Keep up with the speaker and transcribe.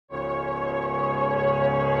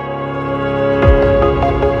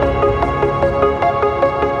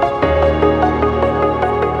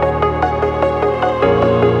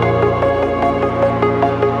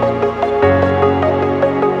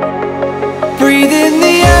breathe in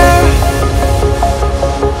the air,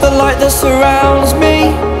 the light that surrounds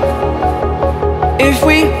me. If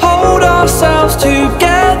we hold ourselves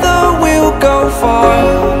together, we'll go far.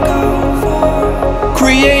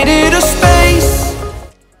 Created a space.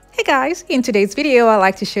 Hey guys, in today's video I'd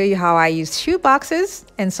like to show you how I used shoe boxes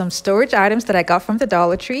and some storage items that I got from the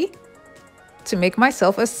Dollar Tree to make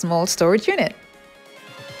myself a small storage unit.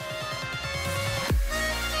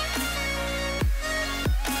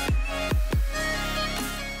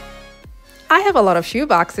 I have a lot of shoe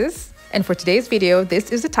boxes, and for today's video,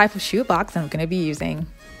 this is the type of shoe box I'm going to be using.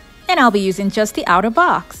 And I'll be using just the outer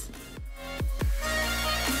box.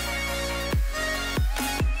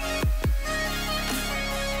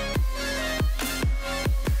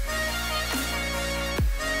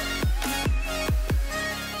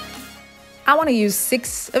 I want to use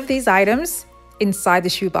 6 of these items inside the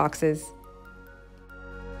shoe boxes.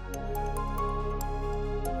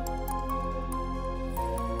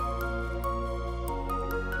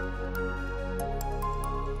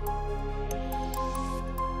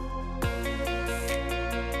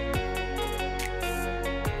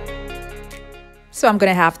 So I'm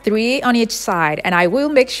going to have 3 on each side, and I will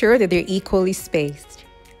make sure that they're equally spaced.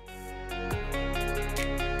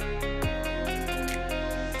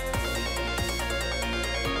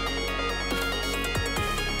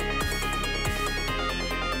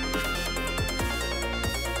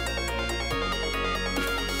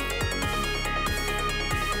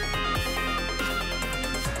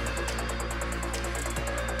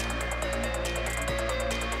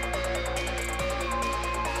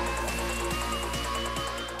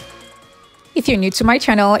 If you're new to my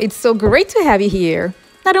channel, it's so great to have you here.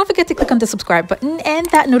 Now don't forget to click on the subscribe button and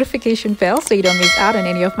that notification bell so you don't miss out on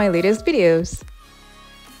any of my latest videos.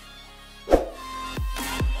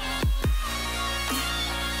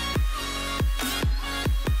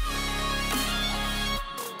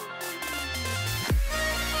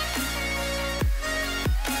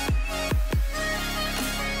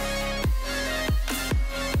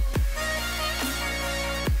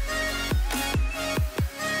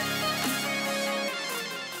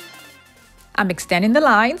 I'm extending the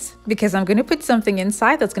lines because I'm going to put something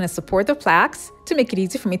inside that's going to support the plaques to make it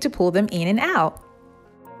easy for me to pull them in and out.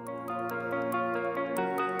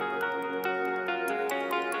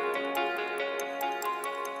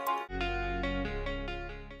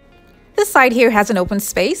 This side here has an open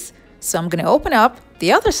space, so I'm going to open up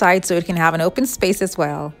the other side so it can have an open space as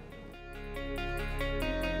well.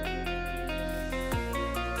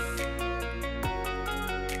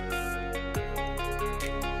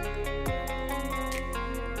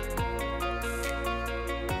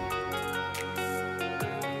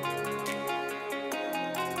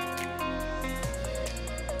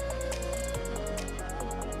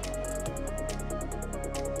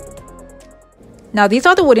 Now these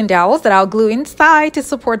are the wooden dowels that I'll glue inside to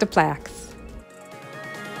support the plaques.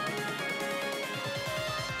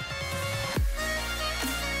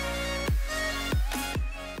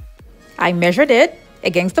 I measured it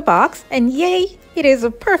against the box and yay, it is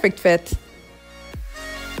a perfect fit.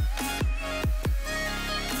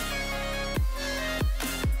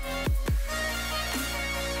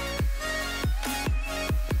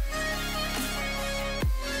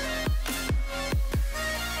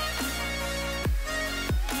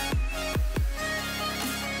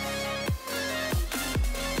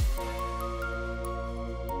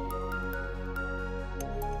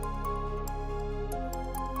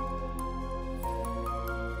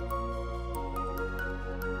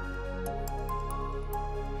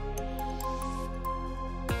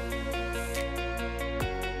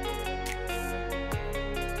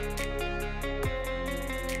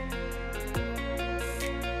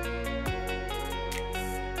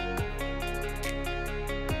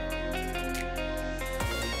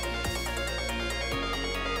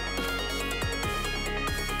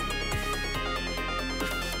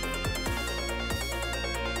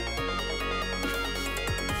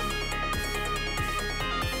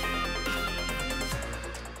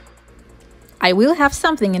 I will have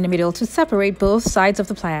something in the middle to separate both sides of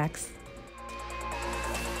the plaques.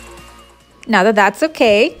 Now that that's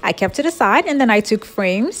okay, I kept it aside and then I took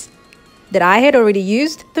frames that I had already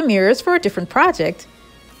used the mirrors for a different project.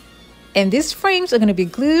 And these frames are going to be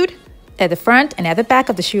glued at the front and at the back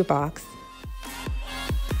of the shoebox.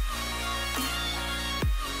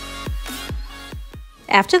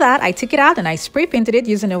 After that, I took it out and I spray painted it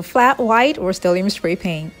using a flat white or stylium spray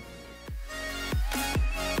paint.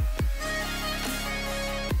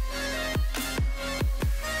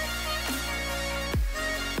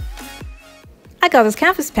 I got this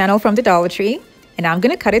canvas panel from the Dollar Tree, and I'm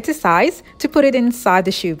going to cut it to size to put it inside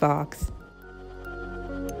the shoebox.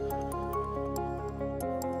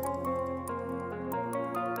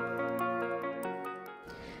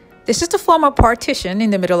 This is to form a partition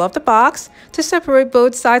in the middle of the box to separate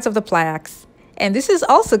both sides of the plaques. And this is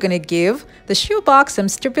also going to give the shoebox some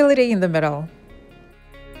stability in the middle.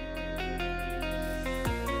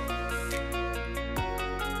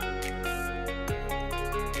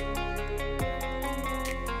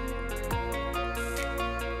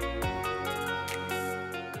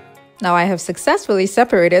 Now I have successfully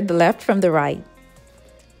separated the left from the right.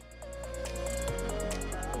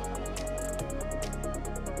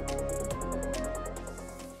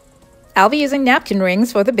 I'll be using napkin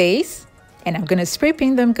rings for the base, and I'm going to spray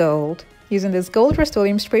paint them gold using this gold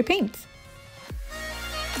Rust-Oleum spray paint.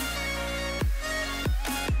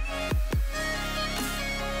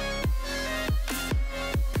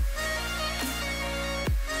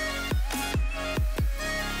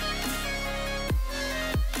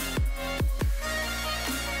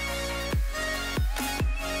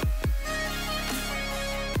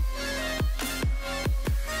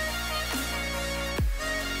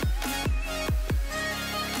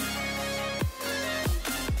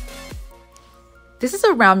 This is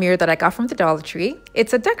a round mirror that I got from the Dollar Tree.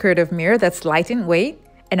 It's a decorative mirror that's light in weight,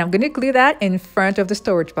 and I'm going to glue that in front of the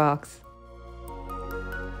storage box.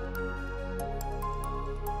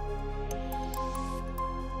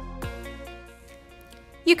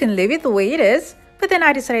 You can leave it the way it is, but then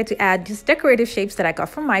I decided to add these decorative shapes that I got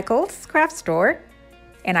from Michael's craft store.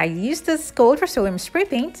 And I used this gold Rust-Oleum spray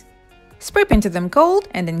painted them gold,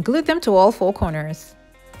 and then glued them to all four corners.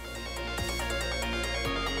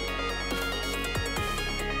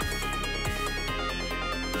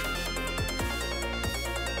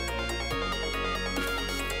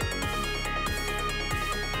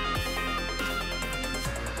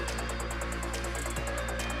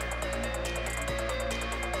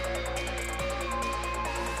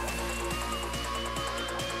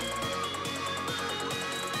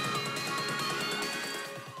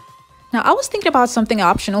 Now I was thinking about something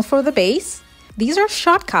optional for the base. These are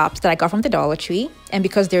shot caps that I got from the Dollar Tree, and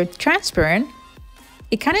because they're transparent,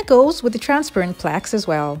 it kind of goes with the transparent plaques as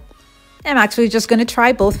well. I'm actually just going to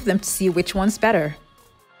try both of them to see which one's better.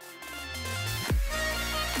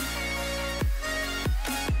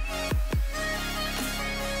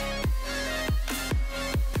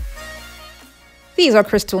 These are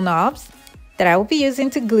crystal knobs that I will be using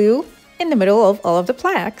to glue in the middle of all of the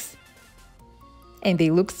plaques. And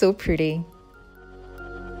they look so pretty.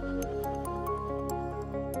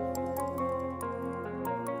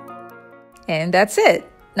 And that's it.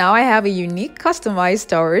 Now I have a unique customized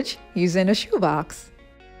storage using a shoebox.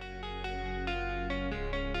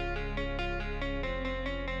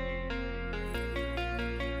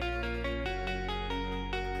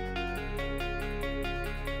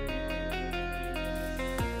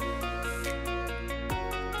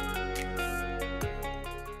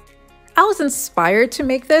 I was inspired to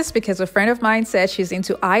make this because a friend of mine said she's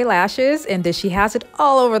into eyelashes and that she has it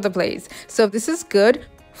all over the place. So this is good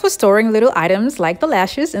for storing little items like the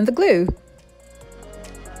lashes and the glue.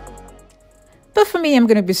 But for me, I'm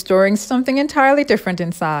going to be storing something entirely different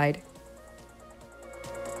inside.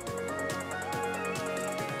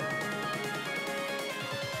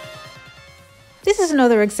 This is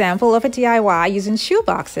another example of a DIY using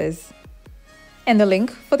shoeboxes. And the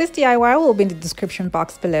link for this DIY will be in the description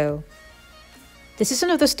box below. This is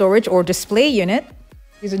another storage or display unit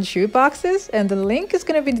using shoeboxes, and the link is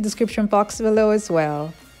going to be in the description box below as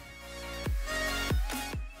well.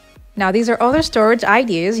 Now these are other storage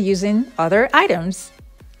ideas using other items,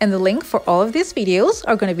 and the link for all of these videos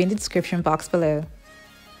are going to be in the description box below.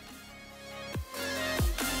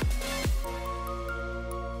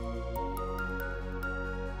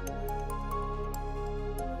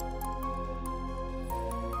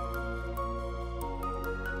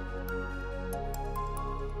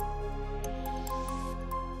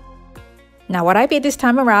 Now what I made this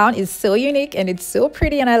time around is so unique and it's so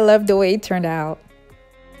pretty, and I love the way it turned out.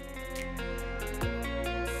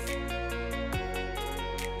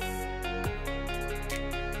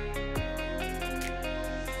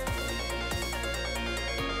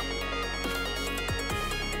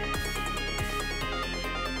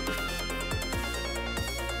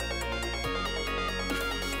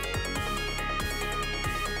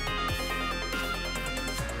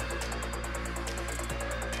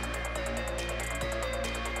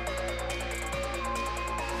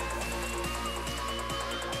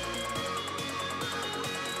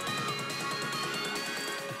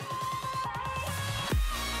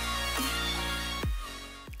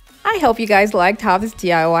 I hope you guys liked how this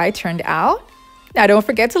DIY turned out. Now don't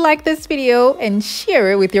forget to like this video and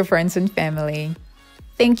share it with your friends and family.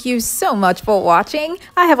 Thank you so much for watching.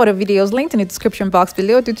 I have other videos linked in the description box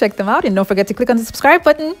below to check them out, and don't forget to click on the subscribe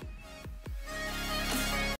button.